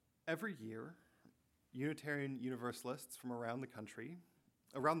Every year, Unitarian Universalists from around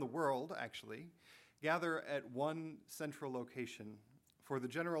the world actually, gather at one central location for the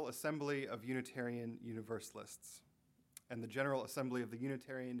General Assembly of Unitarian Universalists and the General Assembly of the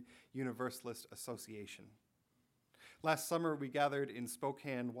Unitarian Universalist Association. Last summer, we gathered in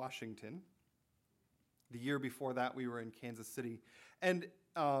Spokane, Washington. The year before that, we were in Kansas City. And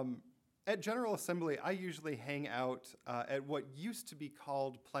at General Assembly, I usually hang out at what used to be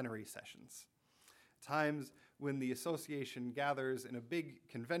called plenary sessions, times when the association gathers in a big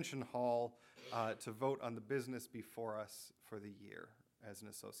convention hall to vote on the business before us for the year as an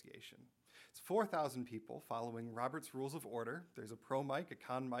association. It's 4,000 people following Robert's Rules of Order. There's a pro mic, a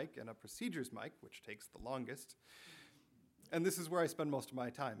con mic, and a procedures mic, which takes the longest. And this is where I spend most of my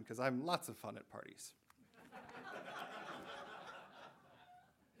time, because I'm lots of fun at parties.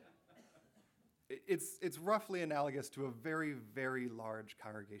 It's roughly analogous to a very, very large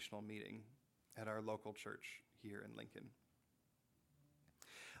congregational meeting at our local church here in Lincoln.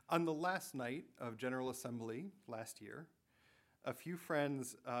 On the last night of General Assembly last year, a few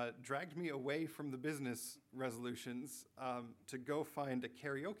friends dragged me away from the business resolutions to go find a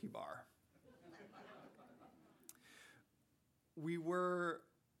karaoke bar. We were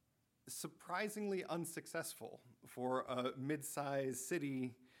surprisingly unsuccessful for a mid-sized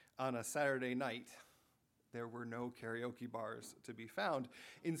city on a Saturday night. There were no karaoke bars to be found.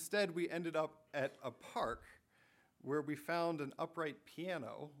 Instead, we ended up at a park where we found an upright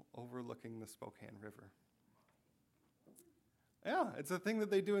piano overlooking the Spokane River. Yeah, it's a thing that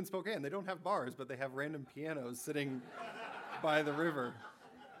they do in Spokane. They don't have bars, but they have random pianos sitting by the river.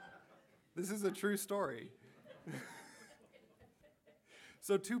 This is a true story.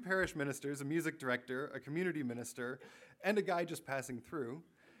 So 2 parish ministers, a music director, a community minister, and a guy just passing through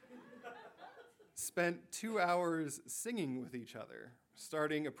spent 2 hours singing with each other,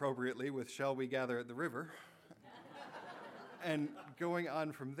 starting appropriately with "Shall We Gather at the River?" and going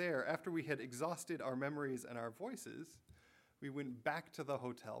on from there. After we had exhausted our memories and our voices, we went back to the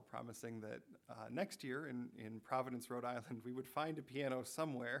hotel, promising that next year in Providence, Rhode Island, we would find a piano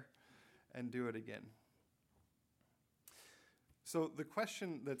somewhere and do it again. So the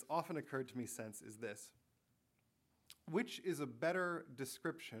question that's often occurred to me since is this: which is a better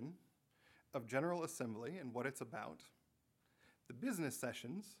description of General Assembly and what it's about, the business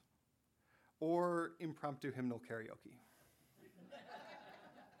sessions, or impromptu hymnal karaoke?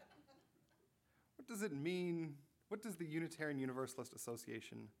 What does it mean? What does the Unitarian Universalist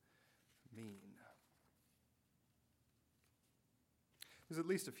Association mean? There's at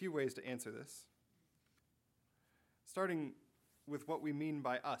least a few ways to answer this, starting with what we mean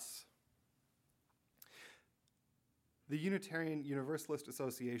by us. The Unitarian Universalist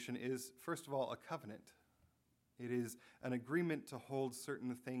Association is, first of all, a covenant. It is an agreement to hold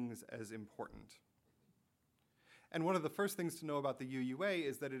certain things as important. And one of the first things to know about the UUA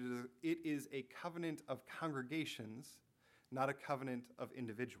is that it is a covenant of congregations, not a covenant of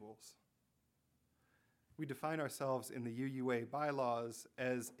individuals. We define ourselves in the UUA bylaws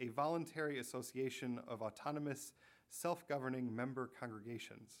as a voluntary association of autonomous, self-governing member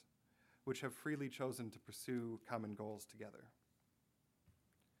congregations, which have freely chosen to pursue common goals together.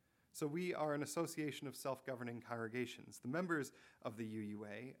 So we are an association of self-governing congregations. The members of the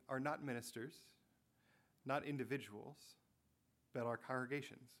UUA are not ministers, not individuals, but our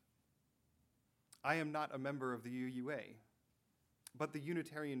congregations. I am not a member of the UUA, but the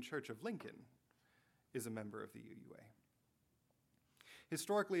Unitarian Church of Lincoln is a member of the UUA.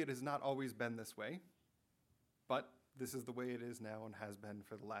 Historically, it has not always been this way, but this is the way it is now and has been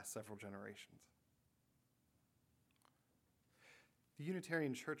for the last several generations. The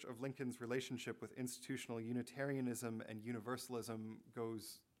Unitarian Church of Lincoln's relationship with institutional Unitarianism and Universalism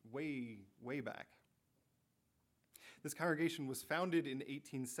goes way, way back. This congregation was founded in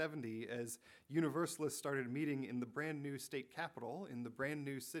 1870 as Universalists started meeting in the brand new state capitol in the brand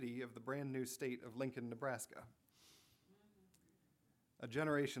new city of the brand new state of Lincoln, Nebraska. A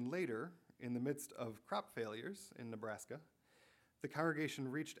generation later, in the midst of crop failures in Nebraska, the congregation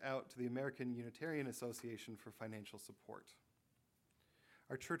reached out to the American Unitarian Association for financial support.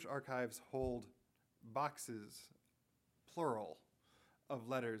 Our church archives hold boxes, plural, of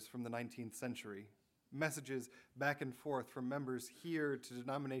letters from the 19th century, messages back and forth from members here to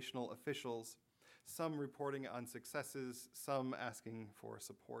denominational officials, some reporting on successes, some asking for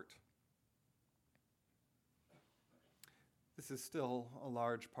support. This is still a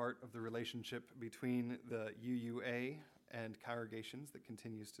large part of the relationship between the UUA and congregations that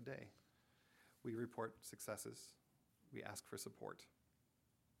continues today. We report successes. We ask for support.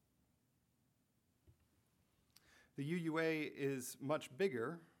 The UUA is much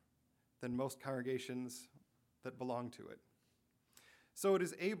bigger than most congregations that belong to it. So it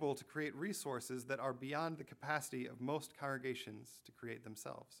is able to create resources that are beyond the capacity of most congregations to create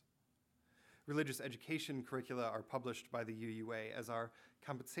themselves. Religious education curricula are published by the UUA, as are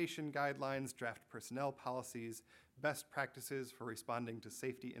compensation guidelines, draft personnel policies, best practices for responding to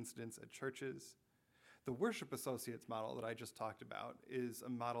safety incidents at churches. The Worship Associates model that I just talked about is a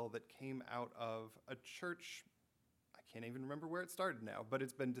model that came out of a church. I can't even remember where it started now, but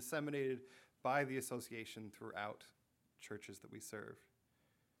it's been disseminated by the association throughout churches that we serve.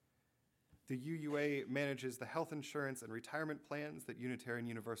 The UUA manages the health insurance and retirement plans that Unitarian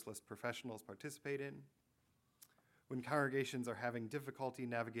Universalist professionals participate in. When congregations are having difficulty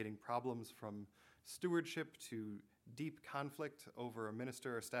navigating problems from stewardship to deep conflict over a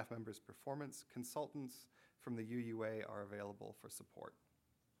minister or staff member's performance, consultants from the UUA are available for support.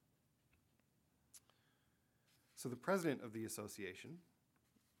 So the president of the association,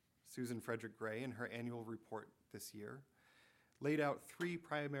 Susan Frederick Gray, in her annual report this year, laid out 3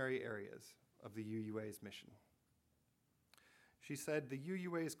 primary areas of the UUA's mission. She said the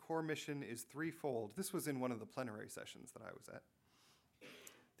UUA's core mission is threefold. This was in one of the plenary sessions that I was at.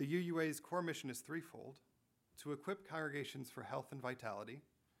 The UUA's core mission is threefold: to equip congregations for health and vitality,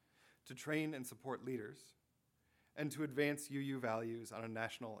 to train and support leaders, and to advance UU values on a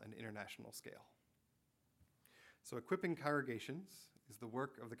national and international scale. So equipping congregations is the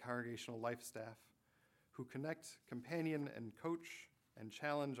work of the congregational life staff, who connect, companion, and coach and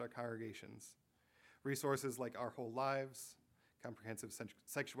challenge our congregations. Resources like Our Whole Lives, comprehensive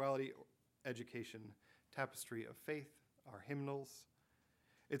sexuality education, tapestry of faith, our hymnals.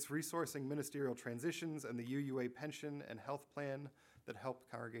 It's resourcing ministerial transitions and the UUA pension and health plan that help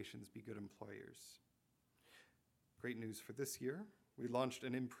congregations be good employers. Great news for this year. We launched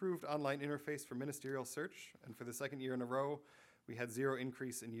an improved online interface for ministerial search, and for the second year in a row, we had 0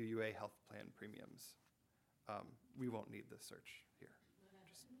 increase in UUA health plan premiums. We won't need this search here.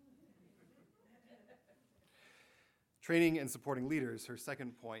 Training and supporting leaders, her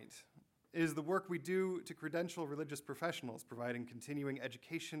second point, is the work we do to credential religious professionals, providing continuing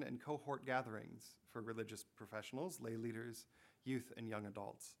education and cohort gatherings for religious professionals, lay leaders, youth, and young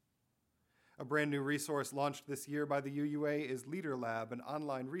adults. A brand new resource launched this year by the UUA is Leader Lab, an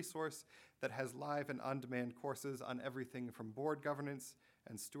online resource that has live and on-demand courses on everything from board governance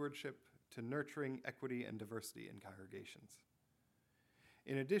and stewardship to nurturing equity and diversity in congregations.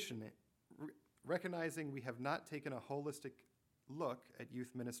 In addition, recognizing we have not taken a holistic look at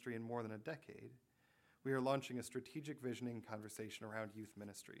youth ministry in more than a decade, we are launching a strategic visioning conversation around youth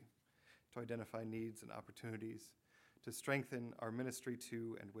ministry to identify needs and opportunities to strengthen our ministry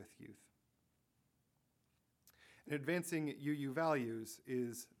to and with youth. And advancing UU values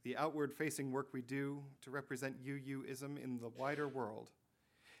is the outward-facing work we do to represent UUism in the wider world.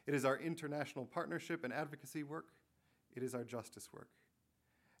 It is our international partnership and advocacy work. It is our justice work.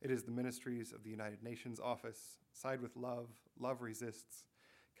 It is the ministries of the United Nations Office, Side with Love, Love Resists,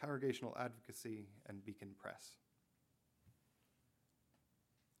 Congregational Advocacy, and Beacon Press.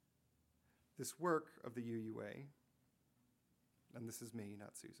 This work of the UUA, and this is me,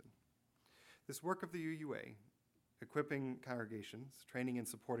 not Susan, this work of the UUA, equipping congregations, training and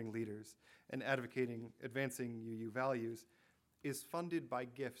supporting leaders, and advancing UU values, is funded by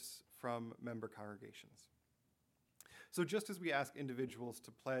gifts from member congregations. So just as we ask individuals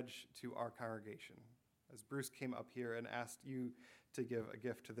to pledge to our congregation, as Bruce came up here and asked you to give a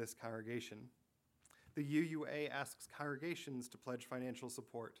gift to this congregation, the UUA asks congregations to pledge financial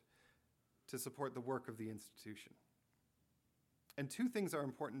support to support the work of the institution. And 2 things are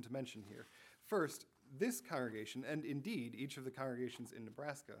important to mention here. First, this congregation, and indeed each of the congregations in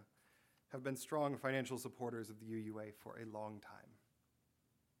Nebraska, have been strong financial supporters of the UUA for a long time.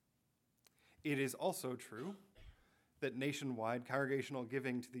 It is also true that nationwide congregational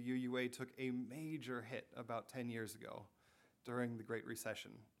giving to the UUA took a major hit about 10 years ago during the Great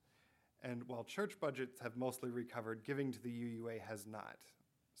Recession. And while church budgets have mostly recovered, giving to the UUA has not.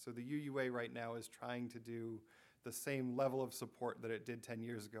 So the UUA right now is trying to do the same level of support that it did 10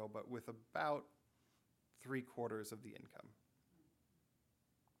 years ago, but with about 3/4 of the income.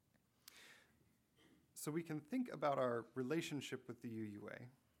 So we can think about our relationship with the UUA,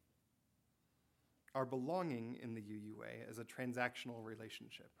 our belonging in the UUA as a transactional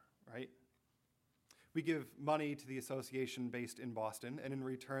relationship, right? We give money to the association based in Boston, and in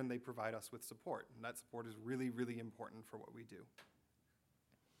return they provide us with support, and that support is really, really important for what we do.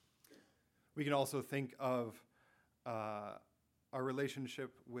 We can also think of our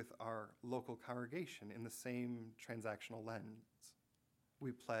relationship with our local congregation in the same transactional lens.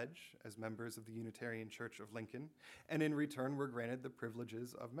 We pledge as members of the Unitarian Church of Lincoln, and in return, we're granted the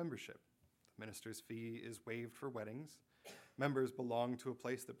privileges of membership. The minister's fee is waived for weddings. Members belong to a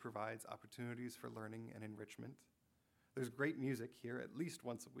place that provides opportunities for learning and enrichment. There's great music here at least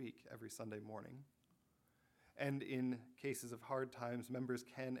once a week, every Sunday morning. And in cases of hard times, members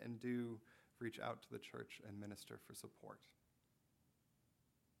can and do reach out to the church and minister for support.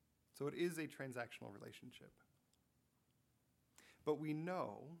 So it is a transactional relationship. But we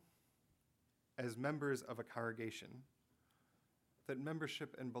know, as members of a congregation, that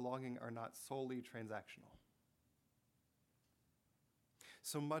membership and belonging are not solely transactional.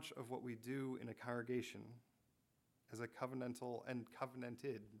 So much of what we do in a congregation as a covenantal and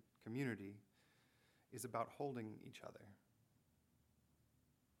covenanted community is about holding each other.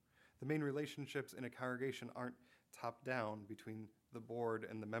 The main relationships in a congregation aren't top-down between the board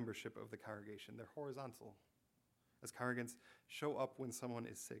and the membership of the congregation. They're horizontal. As congregants show up when someone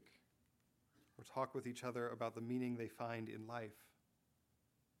is sick, or talk with each other about the meaning they find in life,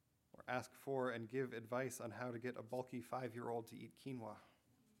 or ask for and give advice on how to get a bulky 5-year-old to eat quinoa.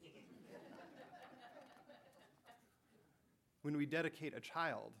 When we dedicate a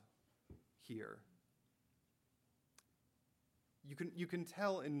child here, you can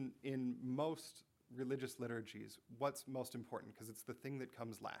tell in most religious liturgies what's most important, because it's the thing that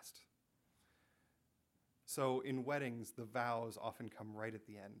comes last. So in weddings, the vows often come right at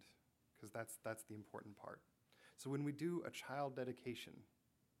the end, because that's the important part. So when we do a child dedication,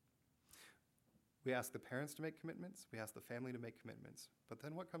 we ask the parents to make commitments, we ask the family to make commitments, but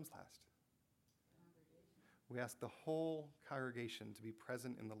then what comes last? We ask the whole congregation to be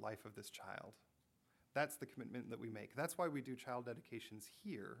present in the life of this child. That's the commitment that we make. That's why we do child dedications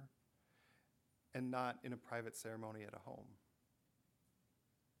here and not in a private ceremony at a home.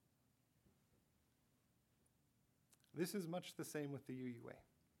 This is much the same with the UUA.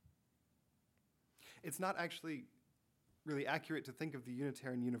 It's not actually really accurate to think of the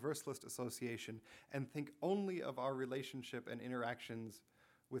Unitarian Universalist Association and think only of our relationship and interactions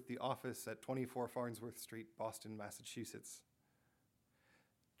with the office at 24 Farnsworth Street, Boston, Massachusetts.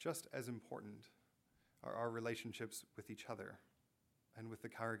 Just as important are our relationships with each other and with the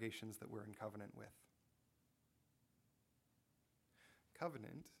congregations that we're in covenant with.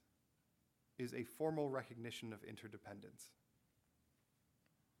 Covenant is a formal recognition of interdependence.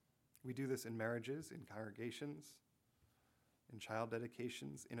 We do this in marriages, in congregations, in child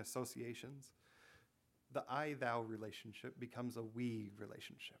dedications, in associations. The I-thou relationship becomes a we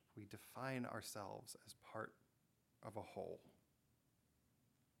relationship. We define ourselves as part of a whole.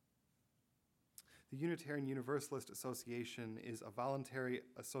 The Unitarian Universalist Association is a voluntary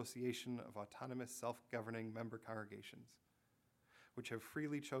association of autonomous, self-governing member congregations, which have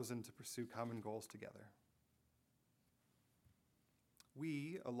freely chosen to pursue common goals together.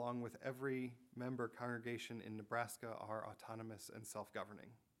 We, along with every member congregation in Nebraska, are autonomous and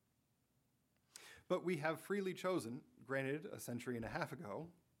self-governing. But we have freely chosen, granted a century and a half ago,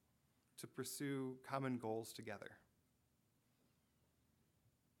 to pursue common goals together.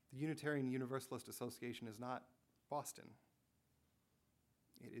 The Unitarian Universalist Association is not Boston.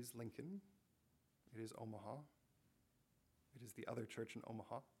 It is Lincoln. It is Omaha. It is the other church in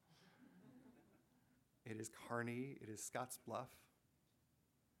Omaha. It is Kearney. It is Scottsbluff.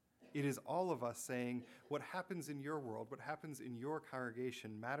 It is all of us saying, what happens in your world, what happens in your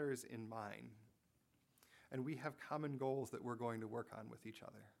congregation matters in mine. And we have common goals that we're going to work on with each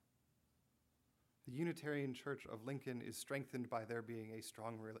other. The Unitarian Church of Lincoln is strengthened by there being a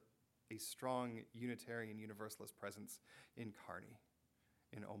strong Unitarian Universalist presence in Kearney,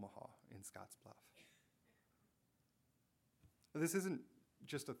 in Omaha, in Scottsbluff. This isn't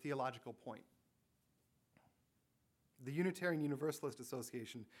just a theological point. The Unitarian Universalist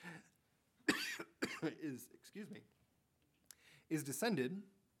Association is descended,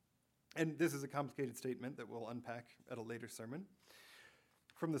 and this is a complicated statement that we'll unpack at a later sermon,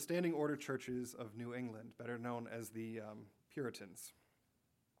 from the Standing Order Churches of New England, better known as the Puritans.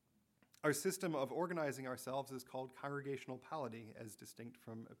 Our system of organizing ourselves is called congregational polity, as distinct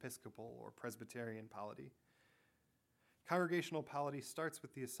from Episcopal or Presbyterian polity. Congregational polity starts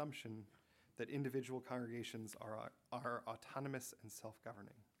with the assumption that individual congregations are autonomous and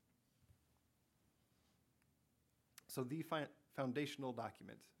self-governing. So the foundational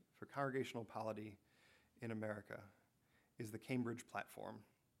document for congregational polity in America is the Cambridge Platform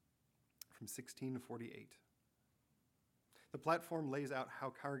from 1648. The platform lays out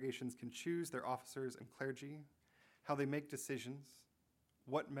how congregations can choose their officers and clergy, how they make decisions,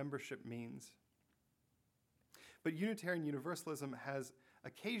 what membership means. But Unitarian Universalism has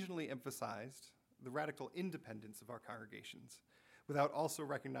occasionally emphasized the radical independence of our congregations, without also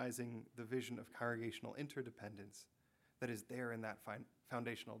recognizing the vision of congregational interdependence that is there in that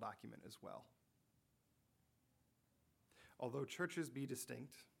foundational document as well. Although churches be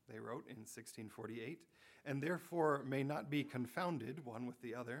distinct, they wrote in 1648, and therefore may not be confounded one with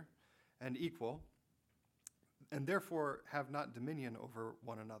the other, and equal, and therefore have not dominion over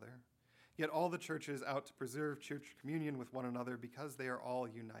one another, yet all the churches out to preserve church communion with one another because they are all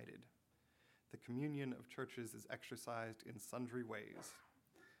united. The communion of churches is exercised in sundry ways.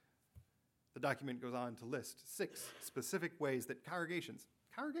 The document goes on to list 6 specific ways that congregations,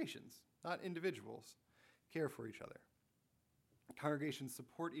 not individuals, care for each other. Congregations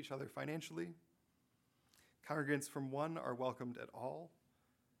support each other financially. Congregants from one are welcomed at all.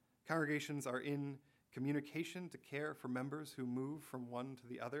 Congregations are in communication to care for members who move from one to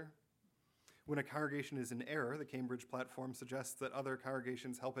the other. When a congregation is in error, the Cambridge Platform suggests that other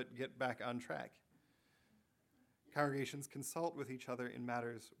congregations help it get back on track. Congregations consult with each other in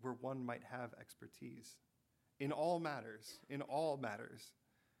matters where one might have expertise. In all matters,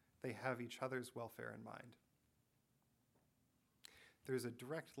 they have each other's welfare in mind. There's a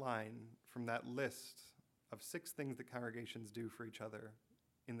direct line from that list of 6 things that congregations do for each other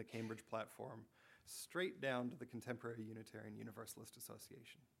in the Cambridge Platform, straight down to the Contemporary Unitarian Universalist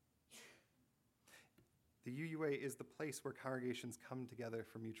Association. The UUA is the place where congregations come together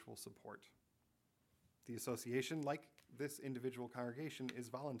for mutual support. The association, like this individual congregation, is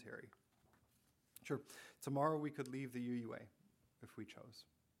voluntary. Sure, tomorrow we could leave the UUA if we chose.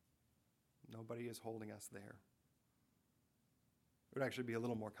 Nobody is holding us there. It would actually be a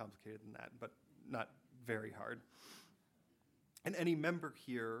little more complicated than that, but not very hard. And any member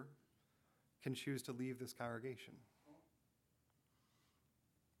here can choose to leave this congregation.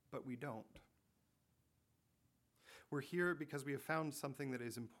 But we don't. We're here because we have found something that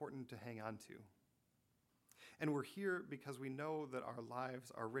is important to hang on to. And we're here because we know that our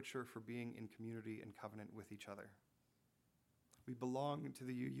lives are richer for being in community and covenant with each other. We belong to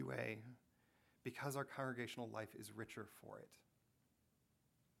the UUA because our congregational life is richer for it.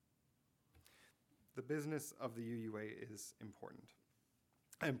 The business of the UUA is important.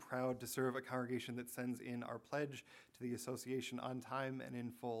 I am proud to serve a congregation that sends in our pledge to the association on time and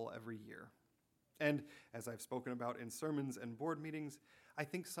in full every year. And as I've spoken about in sermons and board meetings, I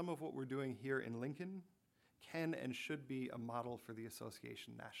think some of what we're doing here in Lincoln can and should be a model for the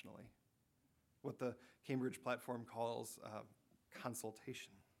association nationally. What the Cambridge Platform calls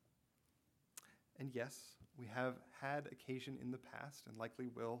consultation. And yes, we have had occasion in the past, and likely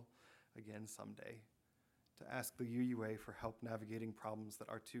will again someday, to ask the UUA for help navigating problems that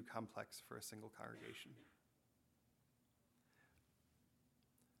are too complex for a single congregation.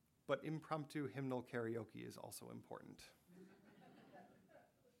 But impromptu hymnal karaoke is also important.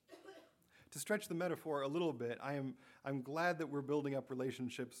 To stretch the metaphor a little bit, I'm glad that we're building up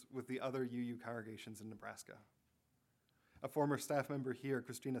relationships with the other UU congregations in Nebraska. A former staff member here,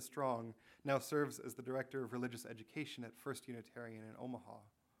 Christina Strong, now serves as the Director of Religious Education at First Unitarian in Omaha.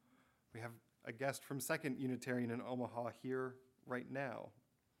 We have a guest from Second Unitarian in Omaha here right now.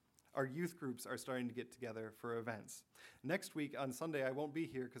 Our youth groups are starting to get together for events. Next week on Sunday, I won't be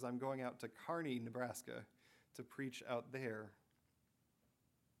here because I'm going out to Kearney, Nebraska to preach out there.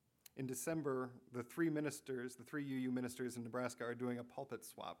 In December, the 3 UU ministers in Nebraska are doing a pulpit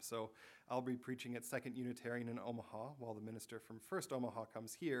swap. So I'll be preaching at Second Unitarian in Omaha while the minister from First Omaha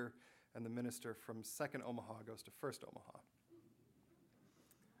comes here and the minister from Second Omaha goes to First Omaha.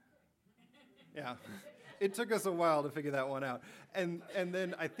 Yeah, it took us a while to figure that one out. And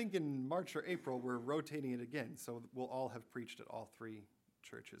then I think in March or April, we're rotating it again. So we'll all have preached at all 3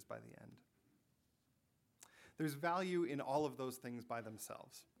 churches by the end. There's value in all of those things by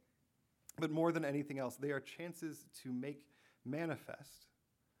themselves. But more than anything else, they are chances to make manifest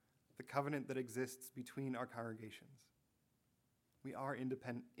the covenant that exists between our congregations. We are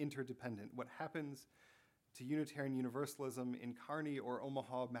interdependent. What happens to Unitarian Universalism in Kearney or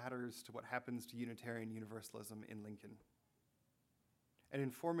Omaha matters to what happens to Unitarian Universalism in Lincoln. And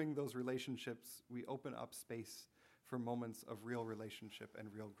in forming those relationships, we open up space for moments of real relationship and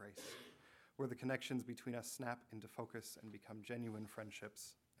real grace, where the connections between us snap into focus and become genuine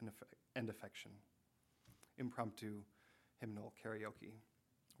friendships and affection. Impromptu hymnal karaoke,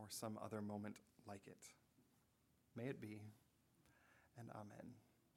 or some other moment like it. May it be, and amen.